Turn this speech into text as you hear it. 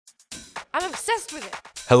I'm obsessed with it.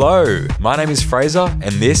 Hello, my name is Fraser,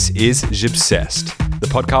 and this is J'Obsessed, the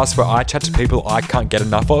podcast where I chat to people I can't get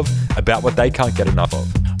enough of about what they can't get enough of.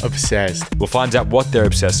 Obsessed. We'll find out what they're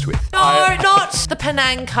obsessed with, No, not the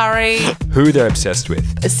Penang curry. who they're obsessed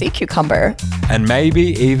with, A sea cucumber. and maybe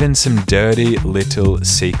even some dirty little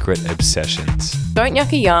secret obsessions. Don't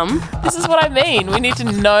yuck a yum. This is what I mean. We need to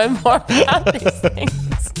know more about these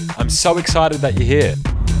things. I'm so excited that you're here.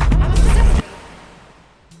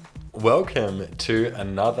 Welcome to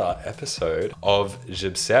another episode of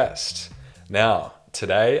J'Obsessed. Now,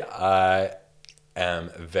 today I am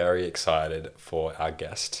very excited for our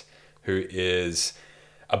guest, who is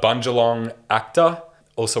a Bunjalong actor,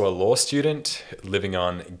 also a law student living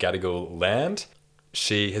on Gadigal land.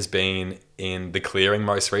 She has been in The Clearing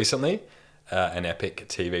most recently, an epic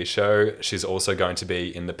TV show. She's also going to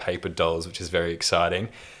be in The Paper Dolls, which is very exciting.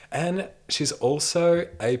 And she's also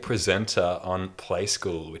a presenter on Play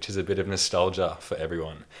School, which is a bit of nostalgia for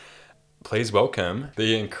everyone. Please welcome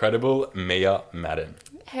the incredible Miah Madden.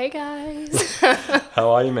 Hey guys.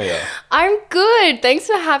 How are you, Miah? I'm good. Thanks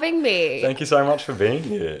for having me. Thank you so much for being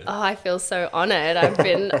here. Oh, I feel so honored. I've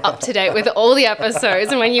been up to date with all the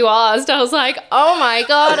episodes, and when you asked, I was like, oh my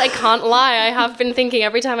God, I can't lie. I have been thinking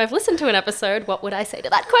every time I've listened to an episode, what would I say to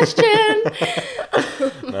that question?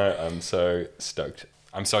 No, I'm so stoked.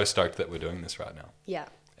 I'm so stoked that we're doing this right now. Yeah,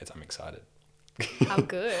 I'm excited. I'm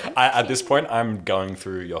good. At this point, I'm going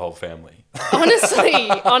through your whole family. Honestly.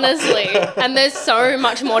 And there's so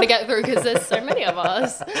much more to get through because there's so many of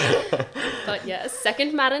us. But yeah,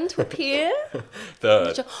 second Madden to appear.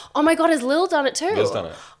 Third. Oh my God, has Lil done it too? Lil's done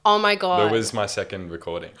it. Oh my God. Lil was my second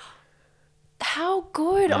recording. How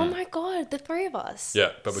good. Oh my God, the three of us. Yeah,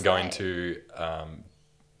 but we're going Slay. to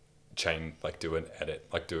do an edit,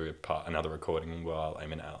 another recording while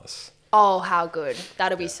I'm in Alice. Oh, how good.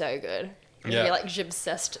 That'll be so good. You'll Yeah. be like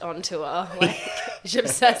J'Obsessed on tour. Like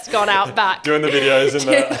J'Obsessed gone out back. Doing the videos and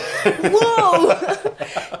the... Whoa!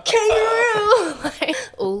 Kangaroo! Like,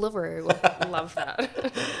 Uluru. Love that.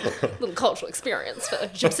 Little cultural experience for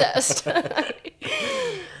J'Obsessed.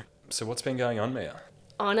 So what's been going on, Miah?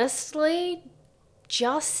 Honestly,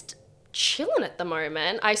 just chilling at the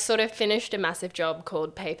moment. I sort of finished a massive job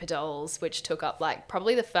called Paper Dolls, which took up like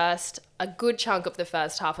probably a good chunk of the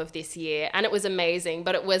first half of this year, and it was amazing.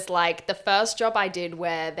 But it was like the first job I did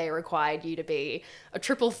where they required you to be a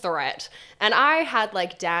triple threat, and I had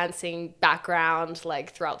like dancing background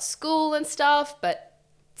like throughout school and stuff, but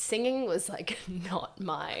singing was like not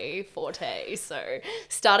my forte. So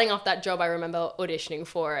starting off that job, I remember auditioning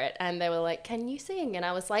for it and they were like, can you sing? And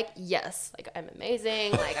I was like, yes, like I'm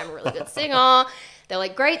amazing. Like I'm a really good singer. They're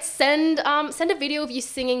like, great, send a video of you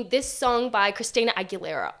singing this song by Christina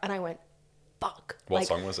Aguilera. And I went, fuck. What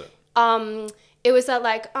song was it? It was that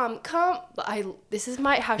like, this is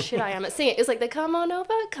how shit I am at singing. It was like the come on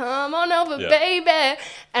over, Yeah. baby.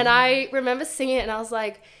 And I remember singing it and I was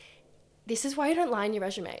like, this is why you don't lie in your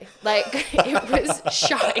resume. Like, it was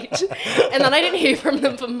shite. And then I didn't hear from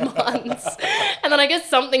them for months. And then I guess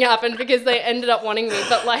something happened because they ended up wanting me.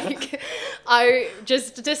 But, like, I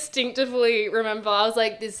just distinctively remember, I was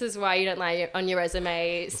like, this is why you don't lie on your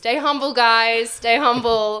resume. Stay humble, guys. Stay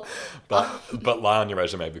humble. But lie on your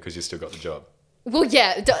resume because you still got the job. Well,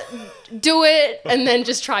 yeah, do it and then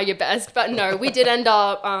just try your best. But no, we did end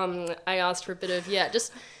up, I asked for a bit of,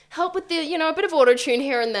 just help with the, a bit of auto-tune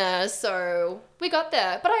here and there. So we got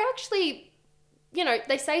there. But I actually,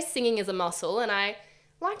 they say singing is a muscle, and I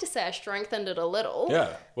like to say I strengthened it a little.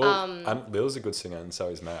 Yeah. Well, Lil's a good singer and so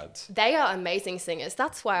is Mads. They are amazing singers.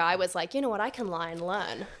 That's why I was like, you know what, I can lie and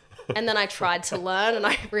learn. And then I tried to learn and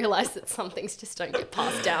I realized that some things just don't get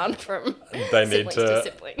passed down from siblings to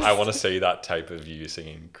siblings. I want to see that tape of you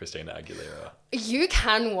singing Christina Aguilera. You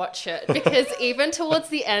can watch it because even towards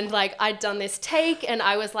the end, like I'd done this take and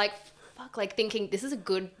I was like, fuck, like thinking this is a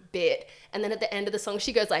good bit. And then at the end of the song,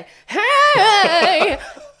 she goes like, hey,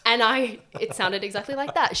 and it sounded exactly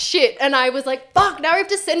like that. Shit. And I was like, fuck, now I have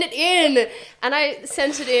to send it in. And I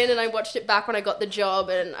sent it in and I watched it back when I got the job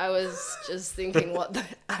and I was just thinking, what the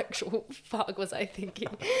actual fuck was I thinking?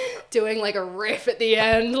 Doing like a riff at the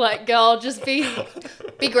end, like, girl, just be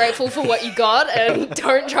grateful for what you got and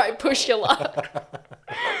don't try to push your luck.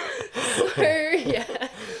 So, yeah.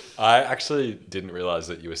 I actually didn't realize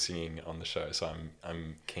that you were singing on the show, so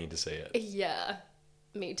I'm keen to see it. Yeah,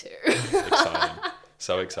 me too. Exciting.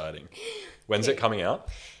 So exciting. When's it coming out?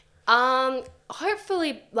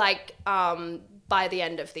 Hopefully like by the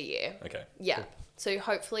end of the year. Okay. Yeah. Cool. So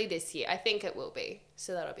hopefully this year. I think it will be.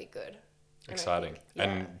 So that'll be good. Exciting.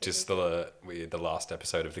 And just the last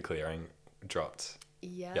episode of The Clearing dropped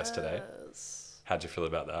yesterday. How'd you feel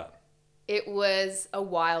about that? It was a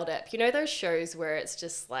wild ep. You know those shows where it's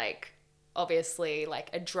just like, obviously like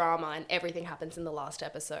a drama and everything happens in the last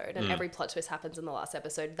episode and every plot twist happens in the last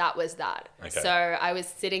episode. That was that. Okay. So I was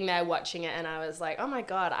sitting there watching it and I was like, oh my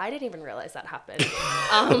God, I didn't even realize that happened.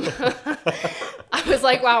 I was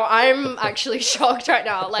like, wow, I'm actually shocked right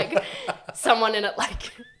now. Like someone in it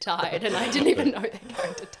like died and I didn't even know their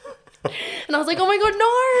character died. And I was like, oh my God,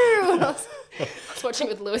 no. And I was watching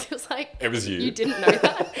with Lewis. He was like, It was you. You didn't know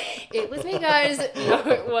that? It was me, guys. No,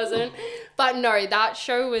 it wasn't. But no, that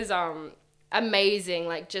show was amazing.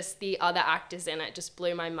 Like just the other actors in it just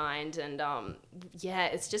blew my mind. And yeah,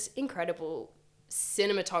 it's just incredible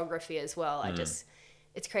cinematography as well.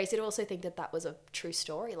 It's crazy to also think that that was a true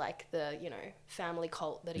story, like the, family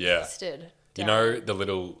cult that existed. You know, the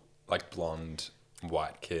little like blonde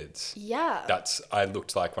white kids. Yeah. I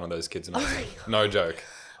looked like one of those kids. No joke.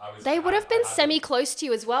 They would have been semi-close to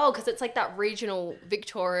you as well, because it's like that regional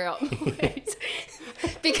Victoria.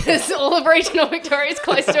 Because all of regional Victoria is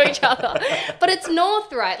close to each other. But it's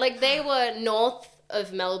north, right? Like they were north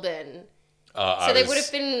of Melbourne. So they would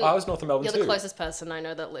have been... I was north of Melbourne too. You're the closest person I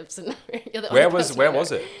know that lives in... Where was it? Where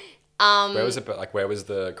was it? Where was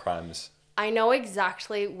the crimes? I know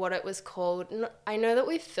exactly what it was called. I know that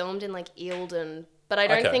we filmed in like Eildon, but I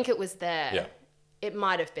don't think it was there. Yeah. It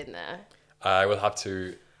might have been there. I will have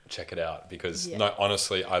to check it out because no,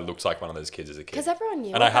 honestly, I looked like one of those kids as a kid. Because everyone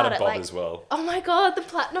knew and I had about a bob it, like, as well. Oh my God, the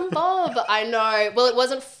platinum bob. I know. Well, it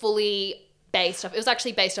wasn't fully based off. It was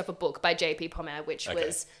actually based off a book by J.P. Pomer, which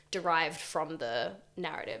was derived from the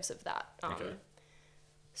narratives of that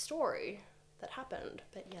story that happened.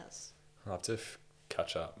 But yes. I'll have to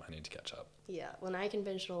catch up. I need to catch up. Yeah. Well, now you can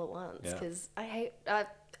binge it all at once because I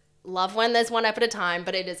love when there's one ep at a time,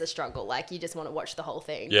 but it is a struggle. Like you just want to watch the whole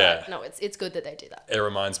thing. Yeah. But no, it's good that they do that. It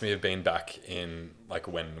reminds me of being back in like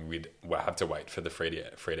when we'd have to wait for the free to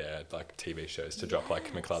air like TV shows to drop,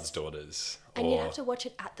 like McLeod's Daughters. And you have to watch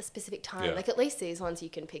it at the specific time. Yeah. Like at least these ones you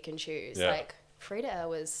can pick and choose. Yeah. Like free to air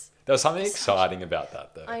was... There was something exciting about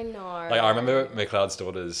that though. I know. Like I remember McLeod's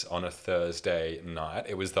Daughters on a Thursday night.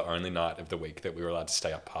 It was the only night of the week that we were allowed to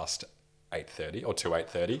stay up past 8:30 or to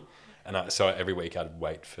 8:30. And so every week I'd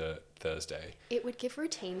wait for Thursday. It would give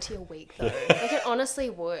routine to your week though. Like it honestly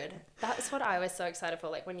would. That's what I was so excited for.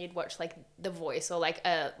 Like when you'd watch like The Voice or like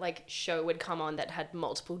a show would come on that had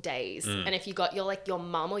multiple days. And if you got your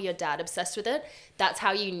mum or your dad obsessed with it, that's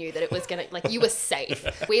how you knew that it was gonna, like, you were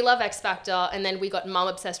safe. We love X Factor, and then we got mum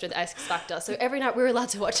obsessed with X Factor. So every night we were allowed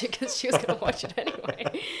to watch it because she was gonna watch it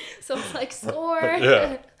anyway. So it's like, score.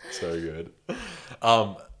 Yeah, so good.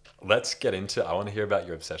 Let's get into, I want to hear about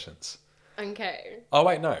your obsessions. Okay. Oh,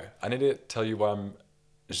 wait, no. I need to tell you why I'm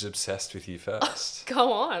obsessed with you first.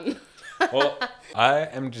 Go on. Well, I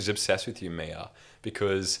am just obsessed with you, Miah,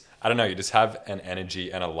 because, I don't know, you just have an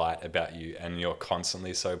energy and a light about you, and you're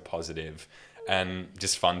constantly so positive and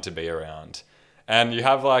just fun to be around. And you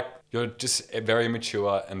have you're just very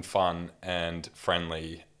mature and fun and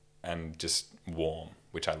friendly and just warm,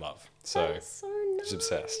 which I love. So, That's so nice. just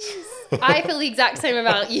obsessed. I feel the exact same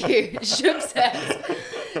about you. Obsessed.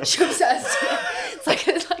 Obsessed. It's like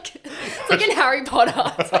in Harry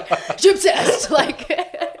Potter. It's like obsessed. Like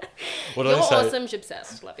What did you're I say? awesome.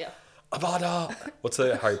 Obsessed. Love you. Avada. What's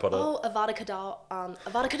the Harry Potter? Oh, Avada Kedavra.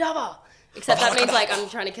 Avada Kedavra. Except that means like I'm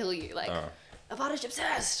trying to kill you. Like Avada's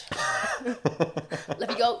obsessed.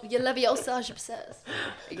 Leviosa obsessed.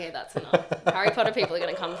 Okay, that's enough. Harry Potter people are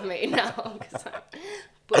gonna come for me now because I'm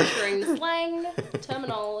butchering slang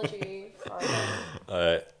terminology.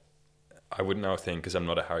 Sorry. I wouldn't know a thing because I'm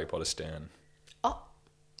not a Harry Potter stan. Oh.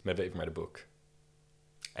 Never even read a book.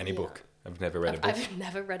 Any book. I've never read a book. I've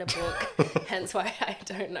never read a book, hence why I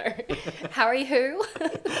don't know. Harry who?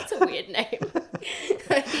 That's a weird name.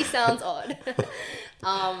 He sounds odd.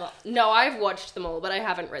 No, I've watched them all, but I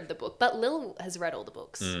haven't read the book. But Lil has read all the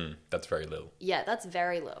books. That's very Lil. Yeah, that's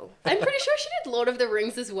very Lil. I'm pretty sure she did Lord of the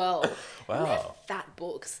Rings as well. Wow. They're fat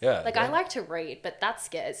books. Yeah. I like to read, but that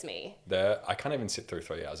scares me. I can't even sit through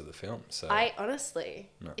 3 hours of the film. So I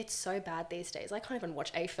honestly, it's so bad these days. I can't even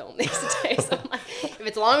watch a film these days. I'm like, if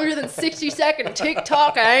it's longer than 60-second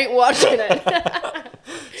TikTok, I ain't watching it.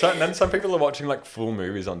 So and then some people are watching full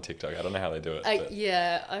movies on TikTok. I don't know how they do it.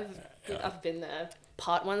 I've been there.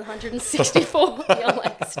 Part 164.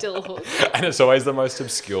 You're still hooked. And it's always the most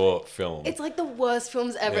obscure film. It's like the worst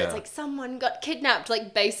films ever. Yeah. It's someone got kidnapped,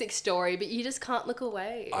 basic story, but you just can't look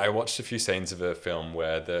away. I watched a few scenes of a film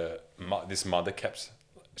where this mother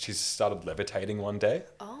she started levitating one day.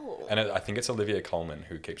 Oh. And I think it's Olivia Colman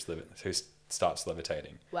who starts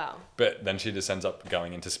levitating. Wow. But then she just ends up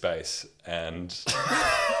going into space and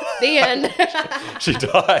The end. she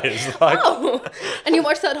dies. Like, Oh, and you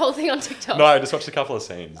watched that whole thing on TikTok? no, I just watched a couple of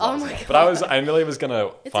scenes. Oh my But I really was going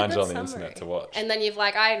to It's a find it good on the summary. internet to watch. And then you've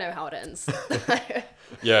like, I know how it ends.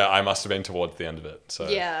 Yeah, I must have been towards the end of it. So.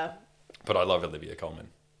 Yeah. But I love Olivia Colman.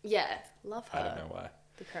 Yeah. Love her. I don't know why.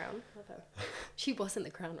 The Crown. Love her. She was in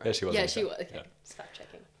The Crown, right? Yeah, she was. Yeah, in she The was. Crown. Okay. Yeah. Just fact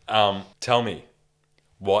checking. Tell me,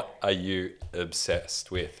 what are you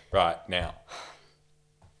obsessed with right now?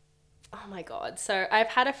 Oh my God. So I've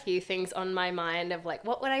had a few things on my mind of like,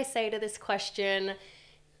 what would I say to this question?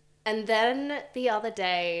 And then the other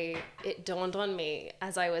day, it dawned on me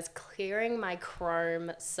as I was clearing my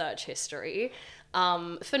Chrome search history,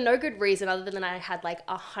 for no good reason other than I had like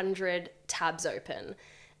 100 tabs open.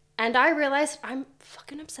 And I realized I'm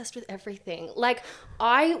fucking obsessed with everything. Like,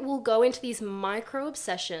 I will go into these micro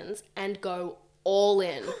obsessions and go all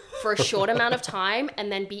in for a short amount of time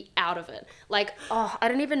and then be out of it. Like, oh, I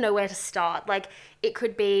don't even know where to start. Like, it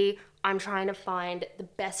could be I'm trying to find the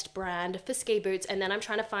best brand for ski boots, and then I'm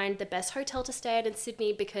trying to find the best hotel to stay at in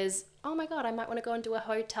Sydney because, oh my God, I might want to go and do a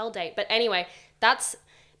hotel date. But anyway, that's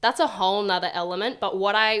a whole nother element. But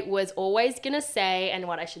what I was always going to say and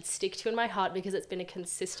what I should stick to in my heart because it's been a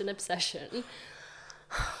consistent obsession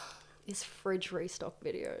is fridge restock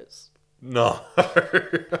videos. No.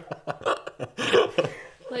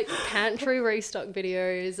 Like pantry restock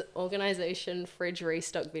videos, organization fridge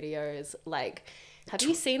restock videos. Like, have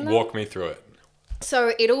you seen them? Walk me through it.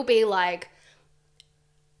 So it'll be like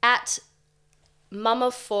at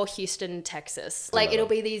Mama for Houston, Texas. Like it'll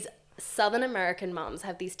be these Southern American mums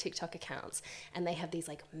have these TikTok accounts and they have these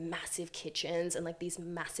like massive kitchens and like these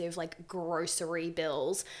massive like grocery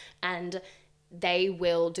bills, and they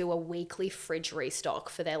will do a weekly fridge restock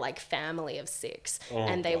for their like family of 6.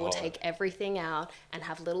 And they will take everything out and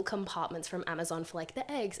have little compartments from Amazon for like the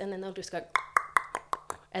eggs, and then they'll just go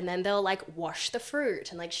and then they'll like wash the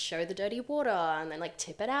fruit and like show the dirty water and then like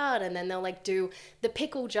tip it out, and then they'll like do the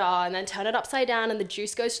pickle jar and then turn it upside down and the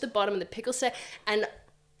juice goes to the bottom and the pickle stay, and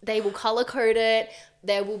they will color code it.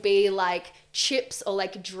 There will be like chips or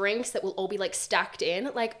like drinks that will all be like stacked in.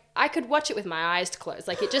 Like I could watch it with my eyes closed.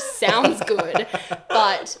 Like it just sounds good,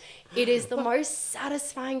 but it is the most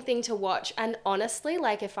satisfying thing to watch. And honestly,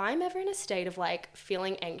 like if I'm ever in a state of like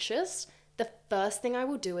feeling anxious, the first thing I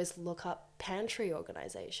will do is look up pantry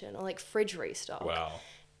organization or like fridge restock. Wow.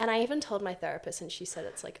 And I even told my therapist and she said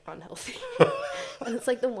it's like unhealthy. And it's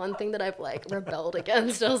like the one thing that I've like rebelled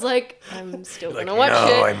against. I was like, I'm still going to watch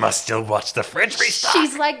it. No, I must still watch the fridge restock.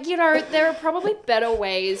 She's like, you know, there are probably better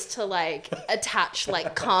ways to like attach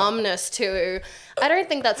like calmness to. I don't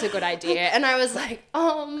think that's a good idea. And I was like,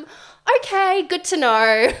 okay, good to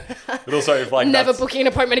know. But also, if like Never booking an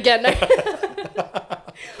appointment again.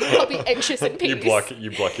 I'll be anxious in peace. you block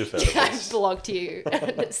your therapist. I've blocked you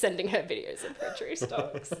and sending her videos of fridge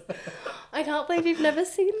restocks. I can't believe you've never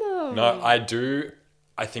seen them. No, I do.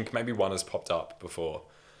 I think maybe one has popped up before.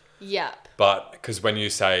 Yep. But because when you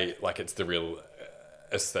say like it's the real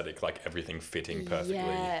aesthetic, like everything fitting perfectly,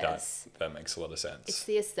 Yes. that makes a lot of sense. It's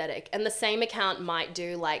the aesthetic. And the same account might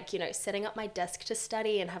do like, you know, setting up my desk to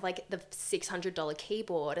study and have like the $600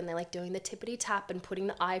 keyboard, and they're like doing the tippity tap and putting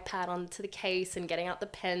the iPad onto the case and getting out the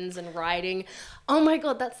pens and writing. Oh my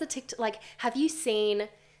God, that's the TikTok. Like, have you seen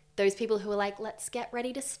those people who are like, let's get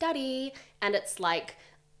ready to study? And it's like,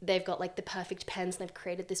 they've got like the perfect pens and they've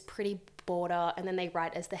created this pretty border, and then they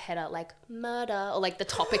write as the header like murder or like the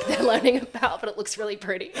topic they're learning about, but it looks really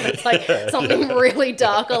pretty. And it's like something really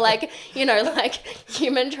dark, or like, you know, like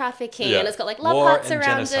human trafficking, and it's got like love War hearts and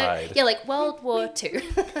around genocide. it. Yeah, like World War II.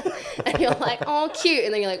 And you're like, oh, cute.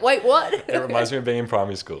 And then you're like, wait, what? It reminds me of being in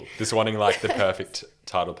primary school, just wanting like the perfect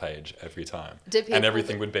title page every time, and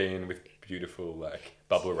everything would be in with beautiful like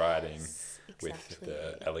bubble writing. With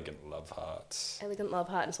the elegant love hearts. Elegant love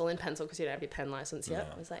heart, and it's all in pencil because you don't have your pen license yet.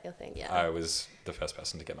 No. Was that your thing? Yeah. I was the first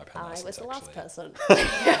person to get my pen license. I was the last actually. person.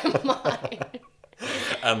 Yeah, mine.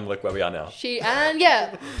 And look where we are now.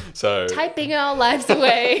 So Typing our lives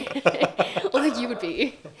away. Like you would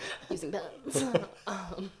be using pens.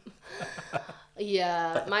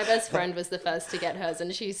 Yeah, my best friend was the first to get hers,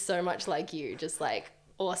 and she's so much like you, just like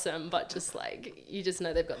awesome, but just like you just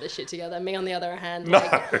know they've got their shit together. Me on the other hand,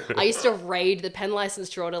 like I used to raid the pen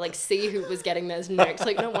license drawer to like see who was getting theirs next.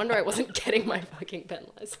 Like no wonder I wasn't getting my fucking pen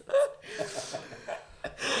license.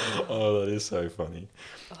 Oh, that is so funny.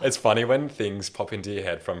 It's funny when things pop into your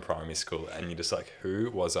head from primary school and you're just like,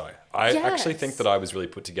 who was I? I actually think that I was really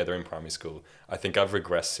put together in primary school. I think I've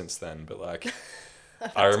regressed since then, but like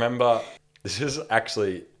I remember this is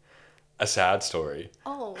actually a sad story.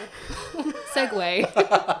 Oh, segue.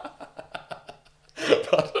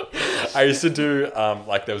 But I used to do,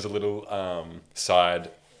 like, there was a little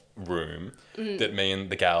side room that me and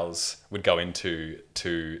the gals would go into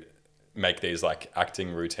to make these, like,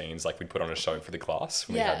 acting routines. Like, we'd put on a show for the class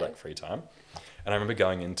when we had, like, free time. And I remember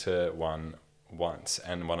going into one once,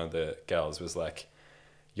 and one of the girls was like,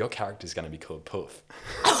 your character's going to be called Puff.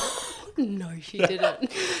 No, she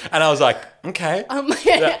didn't. And I was like, okay.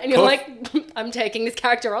 Yeah, and you're Puff. like, I'm taking this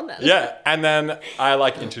character on then. Yeah. And then I,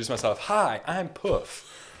 like, introduced myself. Hi, I'm Puff.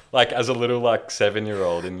 Like, as a little, like,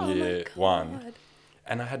 7-year-old in year one.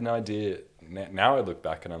 And I had no idea. Now I look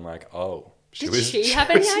back and I'm like, oh. Did she have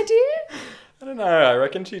any idea? I don't know. I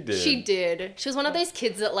reckon she did. She did. She was one of those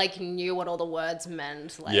kids that, like, knew what all the words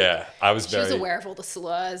meant. Like, yeah, I was She was aware of all the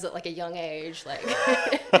slurs at, like, a young age. Like,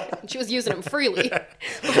 she was using them freely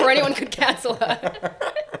before anyone could cancel her.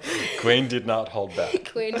 Queen did not hold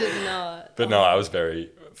back. Queen did not. But no, I was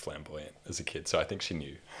very flamboyant as a kid, so I think she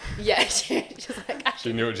knew. Yeah, she was like,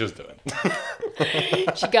 She knew what she was doing.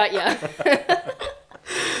 she got ya.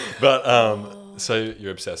 But, so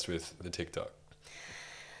you're obsessed with the TikTok?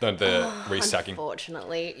 The restacking?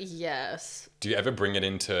 Unfortunately, yes. Do you ever bring it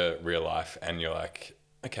into real life and you're like,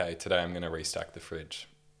 okay, today I'm going to restack the fridge?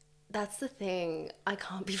 That's the thing. I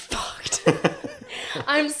can't be fucked.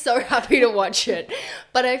 I'm so happy to watch it.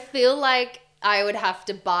 But I feel like I would have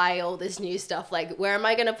to buy all this new stuff. Like, where am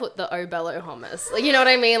I going to put the Obello hummus? Like, you know what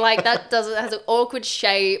I mean? Like, that has an awkward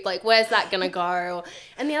shape. Like, where's that going to go?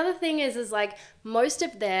 And the other thing is like, most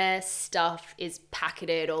of their stuff is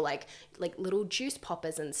packeted or like little juice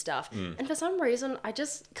poppers and stuff. And for some reason, I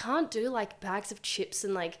just can't do like bags of chips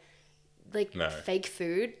and like No. fake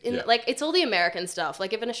food. Yeah. Like, it's all the American stuff.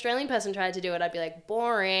 Like, if an Australian person tried to do it, I'd be like,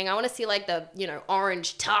 boring. I want to see like the,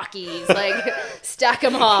 orange Takis, like stack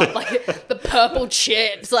them up, like the purple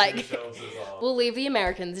chips. Like, we'll leave the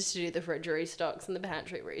Americans to do the fridge restocks and the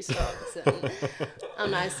pantry restocks, and a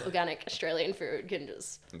nice organic Australian food can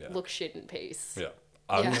just look shit in peace. Yeah.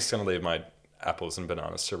 I'm just going to leave my apples and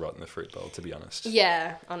bananas to rot in the fruit bowl, to be honest.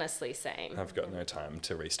 Yeah, honestly, same. I've got no time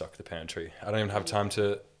to restock the pantry. I don't even have time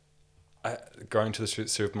to... going to the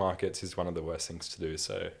supermarkets is one of the worst things to do,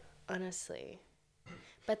 so... Honestly.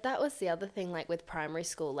 But that was the other thing, like, with primary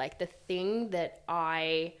school. Like, the thing that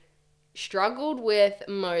I struggled with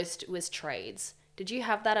most was trades. Did you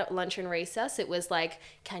have that at lunch and recess? It was like,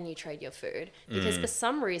 can you trade your food? Because for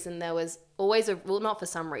some reason, there was always not for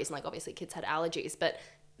some reason, like, obviously kids had allergies, but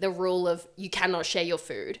the rule of you cannot share your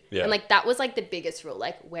food. Yeah. And, like, that was, like, the biggest rule.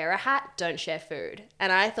 Like, wear a hat, don't share food.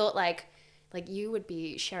 And I thought, like, you would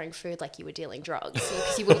be sharing food like you were dealing drugs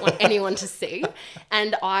because you wouldn't want anyone to see.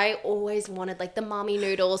 And I always wanted like the mommy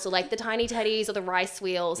noodles or like the tiny teddies or the rice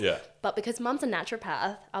wheels. Yeah. But because mum's a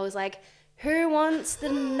naturopath, I was like, who wants the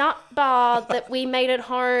nut bar that we made at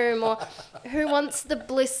home? Or who wants the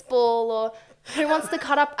bliss ball? Or who wants the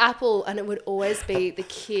cut up apple? And it would always be the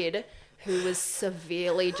kid who was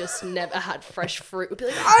severely just never had fresh fruit would be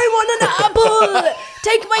like, I want an apple,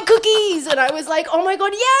 take my cookies. And I was like, oh my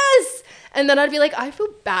God, yes. And then I'd be like, I feel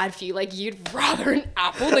bad for you. Like, you'd rather an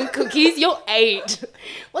apple than cookies? You're 8.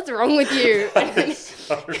 What's wrong with you? And then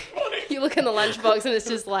you look in the lunchbox and it's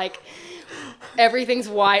just like, everything's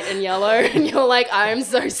white and yellow. And you're like, I'm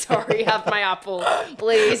so sorry, have my apple.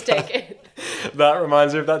 Please take it. That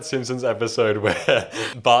reminds me of that Simpsons episode where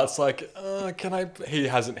Bart's like, he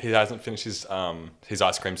hasn't finished his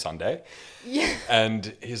ice cream sundae. Yeah.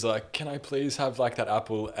 And he's like, can I please have like that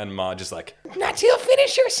apple? And Marge is like, not till you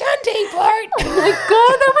finish your sundae, Bart. Oh my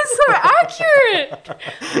God, that was so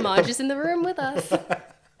accurate. Marge is in the room with us.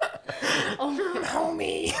 Oh,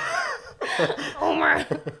 homie. Oh my.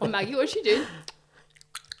 Oh, Maggie, what'd she do?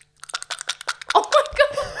 Oh my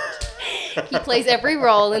God. He plays every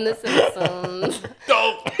role in The Simpsons.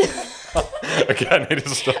 no. Okay, I need to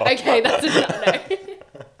stop. Okay, that's enough. No.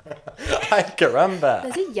 Ay, caramba.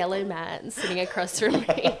 There's a yellow man sitting across from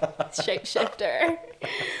me. Shapeshifter.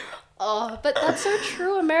 Oh, but that's so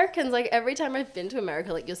true. Americans, like every time I've been to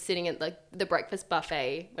America, like you're sitting at like the breakfast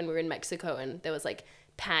buffet when we were in Mexico and there was like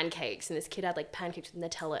pancakes and this kid had like pancakes with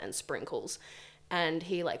Nutella and sprinkles. And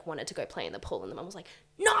he like wanted to go play in the pool and the mum was like,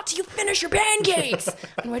 not till you finish your pancakes.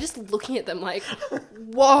 And we're just looking at them like,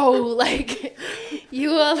 whoa, like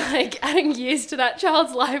you are like adding years to that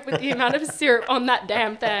child's life with the amount of syrup on that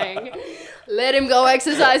damn thing. Let him go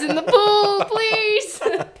exercise in the pool, please.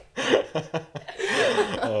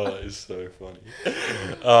 Oh, that is so funny.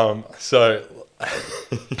 So,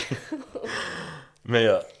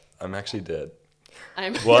 Miah, I'm actually dead.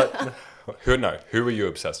 What? Who were you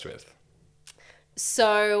obsessed with?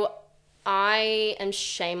 So I am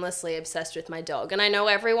shamelessly obsessed with my dog. And I know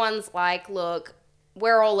everyone's like, look,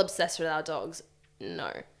 we're all obsessed with our dogs.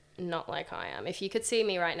 No, not like I am. If you could see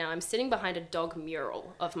me right now, I'm sitting behind a dog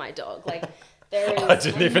mural of my dog. Like, there is I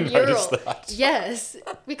didn't even mural. notice that. Yes,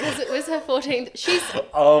 because it was her 14th. She's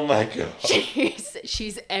Oh my god.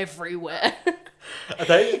 she's everywhere. Are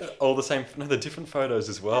they all the same? No, they're different photos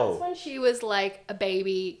as That's well. when she was like a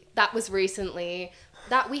baby. That was recently.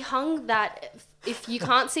 That we hung that. If you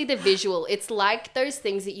can't see the visual, it's like those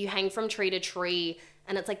things that you hang from tree to tree,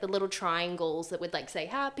 and it's like the little triangles that would like say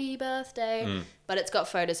happy birthday, but it's got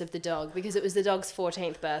photos of the dog because it was the dog's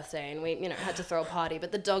 14th birthday and we, had to throw a party,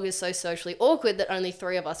 but the dog is so socially awkward that only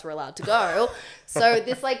 3 of us were allowed to go. So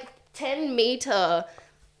this like 10-meter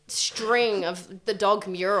string of the dog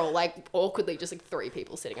mural, like awkwardly just like 3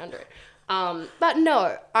 people sitting under it. But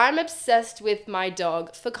no, I'm obsessed with my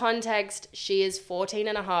dog. For context, she is 14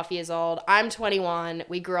 and a half years old. I'm 21.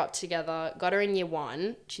 We grew up together, got her in year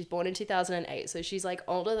 1. She's born in 2008. So she's like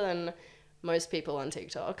older than most people on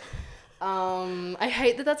TikTok. I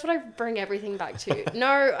hate that that's what I bring everything back to. No,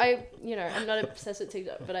 I'm not obsessed with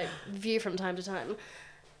TikTok, but I view from time to time.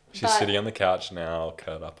 She's sitting on the couch now,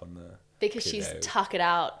 curled up on the because she's tuck it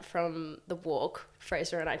out from the walk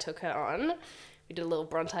Fraser and I took her on. We did a little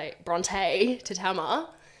Bronte to Tama.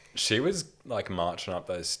 She was like marching up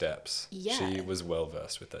those steps. Yeah. She was well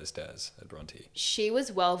versed with those stairs at Bronte. She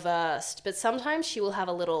was well versed, but sometimes she will have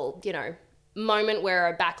a little, moment where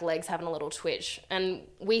her back leg's having a little twitch. And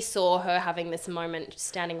we saw her having this moment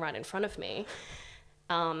standing right in front of me.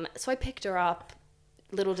 So I picked her up.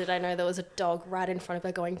 Little did I know there was a dog right in front of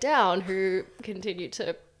her going down who continued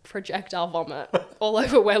to projectile vomit all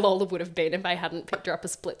over where Lola would have been if I hadn't picked her up a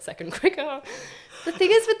split second quicker. The thing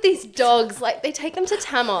is with these dogs, like they take them to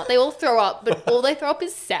Tama, they all throw up, but all they throw up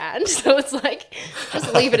is sand. So it's like,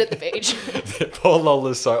 just leave it at the beach. Poor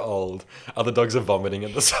Lola's so old. Other dogs are vomiting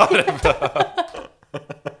at the side of her.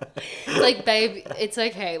 It's like, babe, it's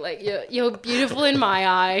okay. Like you're beautiful in my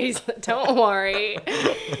eyes. Don't worry.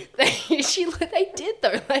 They did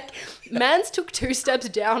though. Like, Mans took 2 steps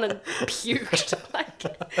down and puked. Like,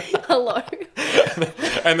 hello.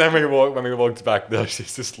 And then when we walked back, there was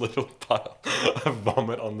just this little pile of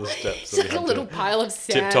vomit on the steps. It's like a little pile of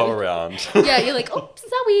sand. Tiptoe around. Yeah, you're like, oh,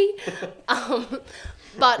 sorry.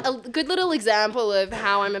 But a good little example of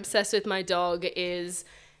how I'm obsessed with my dog is,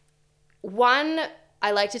 one,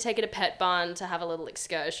 I like to take it to Pet Barn to have a little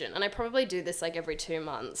excursion. And I probably do this like every 2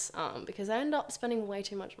 months because I end up spending way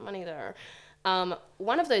too much money there.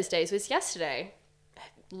 One of those days was yesterday.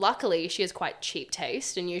 Luckily, she has quite cheap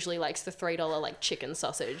taste and usually likes the $3 like chicken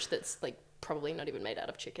sausage that's like probably not even made out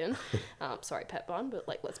of chicken. Sorry, Pet Barn, but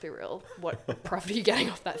like, let's be real. What profit are you getting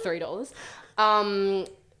off that $3?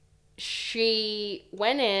 She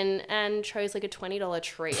went in and chose like a $20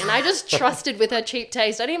 treat. And I just trusted with her cheap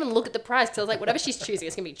taste. I didn't even look at the price because I was like, whatever she's choosing,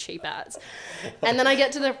 it's going to be cheap as. And then I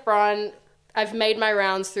get to the front. I've made my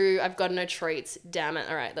rounds through. I've gotten her treats. Damn it.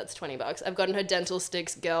 All right, that's $20. I've gotten her dental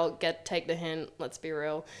sticks. Girl, take the hint. Let's be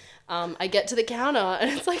real. I get to the counter and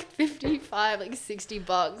it's like 55, like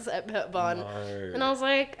 $60 at Pet Barn. No. And I was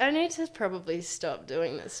like, I need to probably stop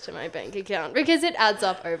doing this to my bank account because it adds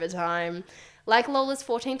up over time. Like Lola's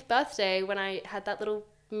 14th birthday when I had that little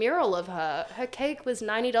mural of her. Her cake was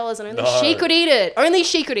 $90 and only she could eat it. Only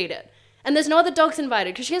she could eat it. And there's no other dogs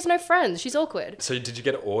invited because she has no friends. She's awkward. So did you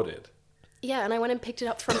get it ordered? Yeah, and I went and picked it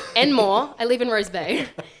up from Enmore. I live in Rose Bay.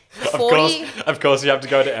 Of course, you have to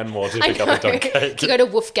go to Enmore to pick up a dog cake. To go to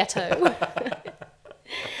Wolf Ghetto.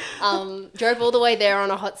 Drove all the way there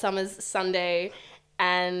on a hot summer's Sunday.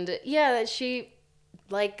 And yeah, she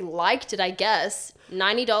liked it, I guess.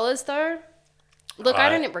 $90 though. Look, I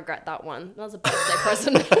didn't regret that one. That was a birthday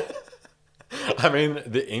present. I mean,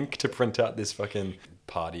 the ink to print out this fucking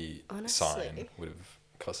party Honestly. sign would have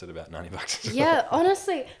costed about $90. Yeah,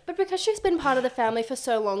 honestly. But because she's been part of the family for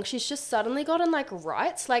so long, she's just suddenly gotten like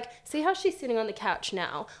rights. Like, see how she's sitting on the couch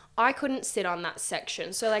now? I couldn't sit on that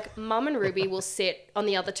section. So like Mum and Ruby will sit on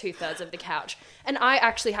the other 2/3 of the couch. And I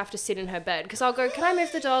actually have to sit in her bed because I'll go, can I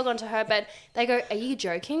move the dog onto her bed? They go, are you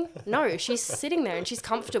joking? No, she's sitting there and she's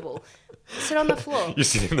comfortable. Sit on the floor. You're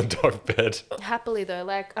sitting in the dog bed. Happily though,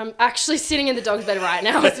 like I'm actually sitting in the dog's bed right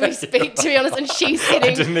now as we speak, to be honest, and she's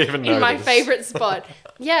sitting in my favorite spot.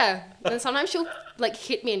 Yeah, and sometimes she'll like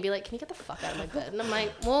hit me and be like, "Can you get the fuck out of my bed?" And I'm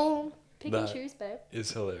like, "Well, pick and choose, babe."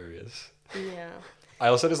 Is hilarious. Yeah. I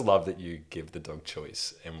also just love that you give the dog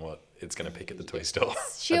choice in what it's going to pick at the toy store.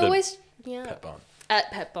 She always, Pet Barn.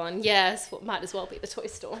 At Pet Barn, yes, might as well be the toy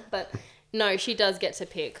store, but no, she does get to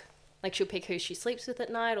pick. Like she'll pick who she sleeps with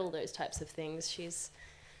at night, all those types of things. She's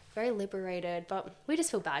very liberated, but we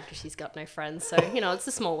just feel bad because she's got no friends. So, it's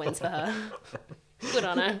the small wins for her. Good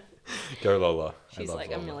on her. Go Lola. She's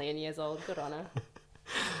like Lola. 1,000,000 years old. Good on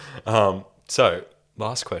her. So,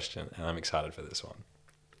 last question, and I'm excited for this one.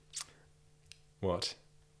 What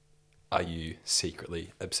are you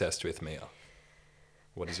secretly obsessed with, Miah?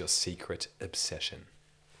 What is your secret obsession?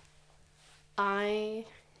 I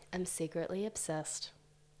am secretly obsessed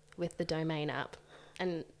with the domain app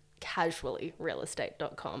and casually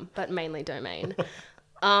realestate.com, but mainly domain.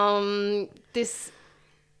 I've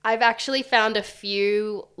actually found a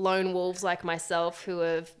few lone wolves like myself who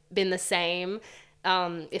have been the same.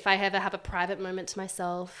 If I ever have a private moment to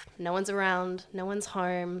myself, no one's around, no one's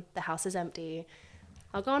home, the house is empty,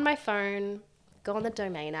 I'll go on my phone, go on the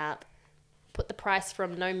domain app, put the price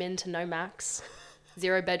from no min to no max,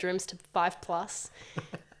 0 bedrooms to 5+,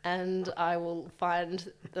 and I will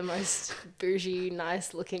find the most bougie,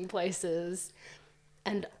 nice looking places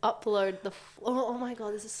and upload the floor. Oh my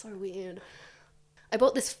God, this is so weird. I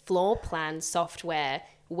bought this floor plan software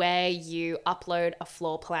where you upload a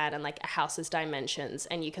floor plan and like a house's dimensions,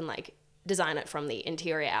 and you can like design it from the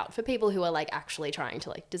interior out for people who are like actually trying to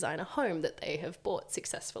like design a home that they have bought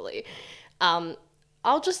successfully.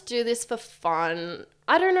 I'll just do this for fun.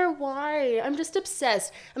 I don't know why. I'm just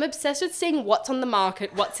obsessed. I'm obsessed with seeing what's on the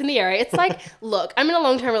market, what's in the area. It's like, look, I'm in a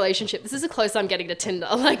long-term relationship. This is as close I'm getting to Tinder.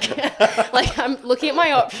 Like I'm looking at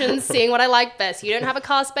my options, seeing what I like best. You don't have a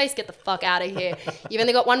car space? Get the fuck out of here. You've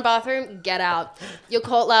only got 1 bathroom? Get out. Your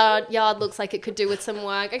courtyard looks like it could do with some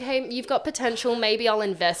work. Okay, you've got potential. Maybe I'll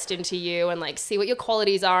invest into you and like see what your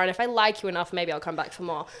qualities are. And if I like you enough, maybe I'll come back for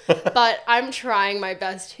more. But I'm trying my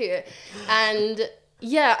best here. And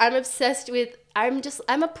yeah, I'm obsessed with, I'm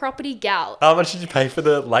a property gal. How much did you pay for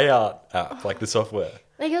the layout app, like the software?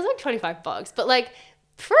 Like, it was like $25, but like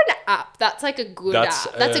for an app, that's like a good app.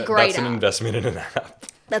 That's a great app. That's an investment in an app.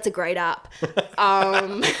 That's a great app.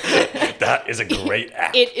 That is a great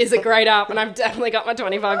app. It is a great app, and I've definitely got my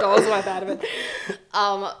 $25 worth out of it.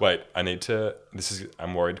 Wait,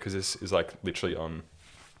 I'm worried because this is like literally on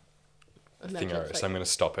Thingo, so I'm going to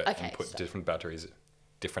stop it and put different batteries.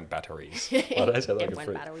 Why did I say that like a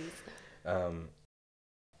freak? Batteries.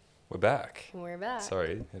 We're back. We're back.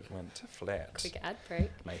 Sorry, it went flat. Quick ad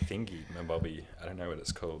break. My thingy, my bobby, I don't know what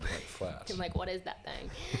it's called, went flat. I'm like, what is that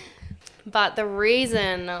thing? But the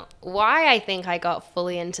reason why I think I got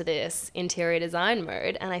fully into this interior design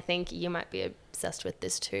mode, and I think you might be obsessed with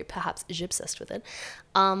this too, perhaps obsessed with it,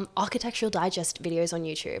 Architectural Digest videos on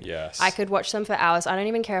YouTube. Yes. I could watch them for hours. I don't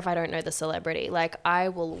even care if I don't know the celebrity. Like, I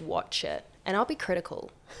will watch it. And I'll be critical.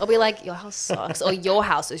 I'll be like, your house sucks, or your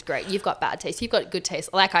house is great. You've got bad taste. You've got good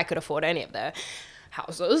taste. Like, I could afford any of their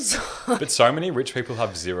houses. But so many rich people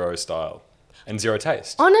have zero style and zero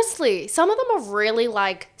taste. Honestly, some of them are really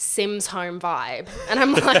like Sims home vibe. And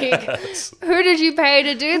I'm like, who did you pay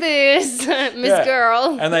to do this, Miss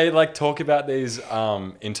Girl? And they like talk about these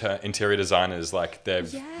interior designers like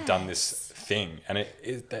they've done this thing, and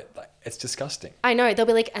it's disgusting. I know. They'll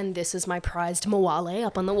be like, and this is my prized Moale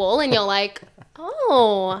up on the wall, and you're like,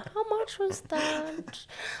 oh, how much was that?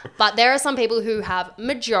 But there are some people who have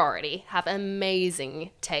amazing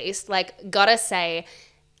taste. Like, gotta say,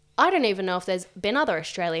 I don't even know if there's been other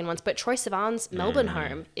Australian ones, but Troye Sivan's Melbourne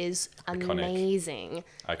home is amazing.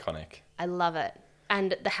 Iconic. I love it.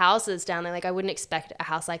 And the houses down there, like, I wouldn't expect a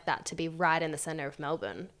house like that to be right in the center of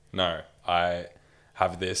Melbourne. No, I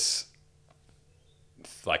have this,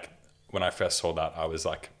 like, when I first saw that, I was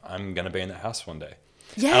like, I'm going to be in that house one day.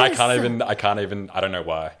 Yes. And I can't even, I don't know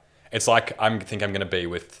why. It's like, I think I'm going to be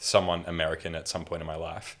with someone American at some point in my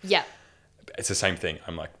life. Yeah. It's the same thing.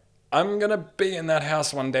 I'm like, I'm going to be in that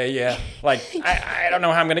house one day, yeah. Like, I don't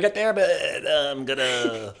know how I'm going to get there, but I'm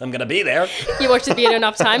going to be there. You watch the video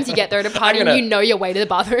enough times, you get there at a party and you know your way to the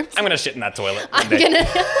bathroom. I'm going to shit in that toilet one I'm day.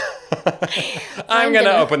 I'm going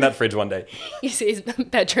to open that fridge one day. You see his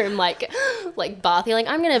bedroom like bath. You're like,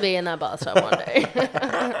 I'm going to be in that bathtub one day.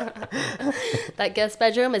 That guest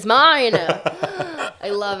bedroom is mine. I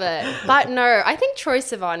love it. But no, I think Troye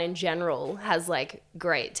Sivan in general has like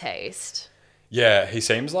great taste. Yeah, he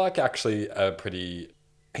seems like actually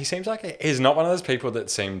he's not one of those people that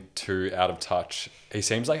seem too out of touch. He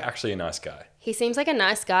seems like actually a nice guy. He seems like a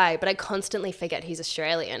nice guy, but I constantly forget he's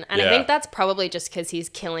Australian. And I think that's probably just because he's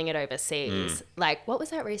killing it overseas. Like, what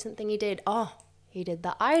was that recent thing he did? Oh, he did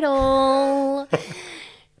The Idol.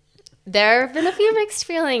 There have been a few mixed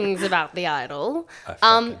feelings about The Idol. I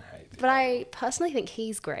fucking hate but I personally think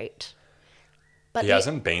he's great. But he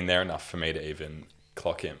hasn't been there enough for me to even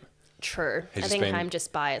clock him. True. I think I'm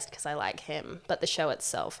just biased because I like him. But the show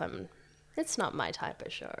itself, it's not my type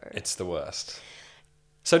of show. It's the worst.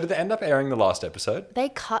 So did they end up airing the last episode? They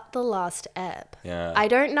cut the last ep. Yeah. I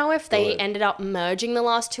don't know if they Good. ended up merging the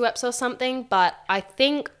last 2 eps or something, but I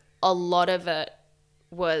think a lot of it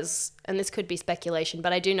was, and this could be speculation,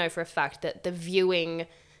 but I do know for a fact that the viewing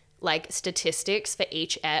like statistics for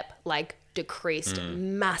each ep like decreased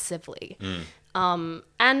massively.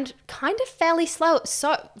 And kind of fairly slow. It's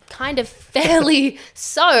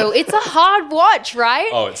a hard watch, right?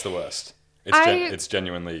 Oh, it's the worst. It's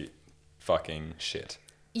genuinely fucking shit.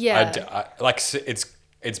 Yeah.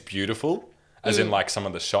 It's beautiful, as in like some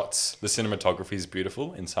of the shots, the cinematography is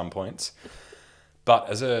beautiful in some points. But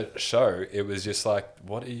as a show, it was just like,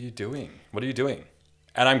 what are you doing? What are you doing?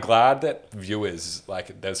 And I'm glad that viewers,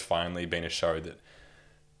 like, there's finally been a show that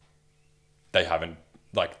they haven't,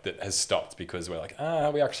 like, that has stopped because we're like,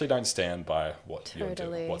 we actually don't stand by what you're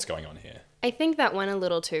doing, what's going on here. I think that went a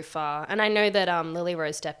little too far. And I know that Lily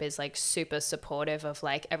Rose Depp is like super supportive of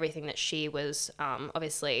like everything that she was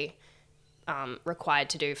obviously required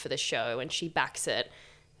to do for the show, and she backs it.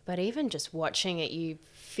 But even just watching it, you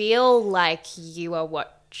feel like you are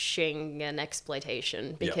watching an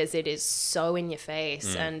exploitation because it is so in your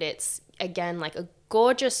face. And it's, again, like a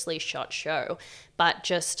gorgeously shot show, but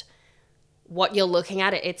just what you're looking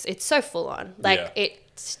at, it's so full on. Like it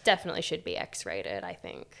definitely should be X-rated, I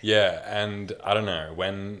think. Yeah, and I don't know,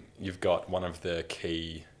 when you've got one of the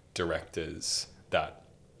key directors that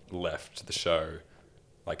left the show,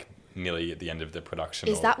 like nearly at the end of the production.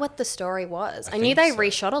 Is that what the story was? I knew think they so.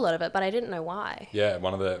 reshot a lot of it, but I didn't know why. Yeah,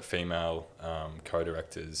 one of the female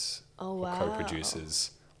co-directors or wow.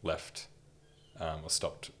 co-producers left or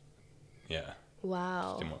stopped. Yeah,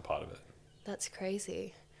 Wow. didn't want part of it. That's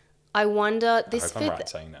crazy. I wonder, I hope I'm right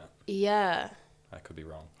saying that. Yeah. I could be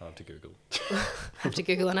wrong. I'll have to Google. Have to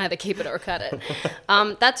Google and either keep it or cut it.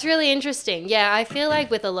 That's really interesting. Yeah, I feel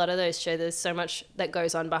like with a lot of those shows, there's so much that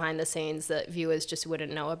goes on behind the scenes that viewers just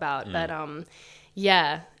wouldn't know about. But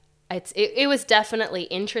yeah, it was definitely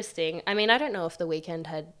interesting. I mean, I don't know if The Weeknd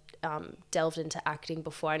had delved into acting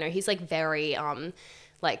before. I know he's like very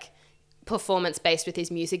like performance based with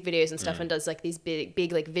his music videos and stuff, and does like these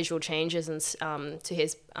big like visual changes and to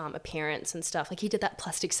his appearance and stuff. Like he did that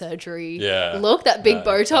plastic surgery look, that big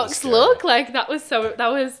Botox look. Like that was so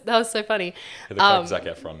funny. He looks like Zac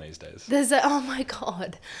Efron these days. Oh my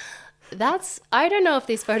god, I don't know if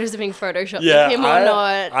these photos are being photoshopped of him or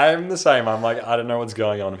not. I'm the same. I'm like, I don't know what's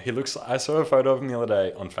going on. I saw a photo of him the other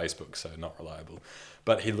day on Facebook, so not reliable,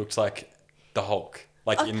 but he looks like the Hulk.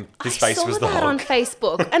 Like his face was the Hulk. I saw that on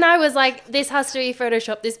Facebook, and I was like, this has to be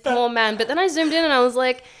Photoshopped, this poor man. But then I zoomed in and I was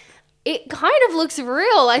like, it kind of looks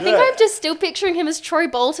real. I think I'm just still picturing him as Troy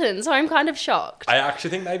Bolton, so I'm kind of shocked. I actually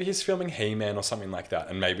think maybe he's filming He-Man or something like that,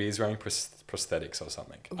 and maybe he's wearing prosthetics or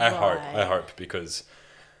something. Right. I hope, because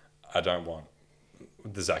I don't want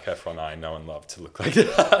the Zac Efron I know and love to look like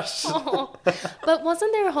that. Oh. But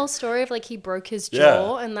wasn't there a whole story of like he broke his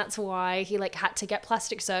jaw and that's why he like had to get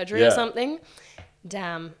plastic surgery or something?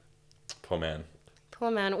 Damn. Poor man.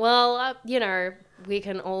 Poor man. Well, you know, we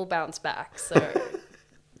can all bounce back, so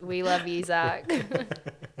we love you, Zach.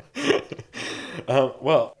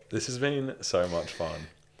 Well, this has been so much fun.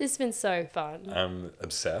 This has been so fun. I'm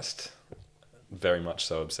obsessed. Very much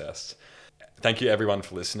so obsessed. Thank you everyone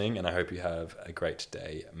for listening, and I hope you have a great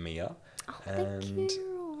day, Miah. Oh, thank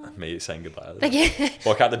you. Me saying goodbye. Thank you.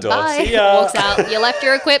 Walk out the door. Bye. See ya. Walks out. You left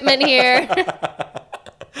your equipment here.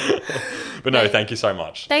 But no, thank you so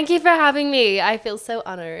much. Thank you for having me. I feel so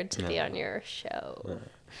honored to be on your show.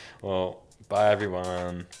 Well, bye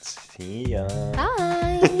everyone. See ya.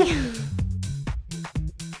 Bye.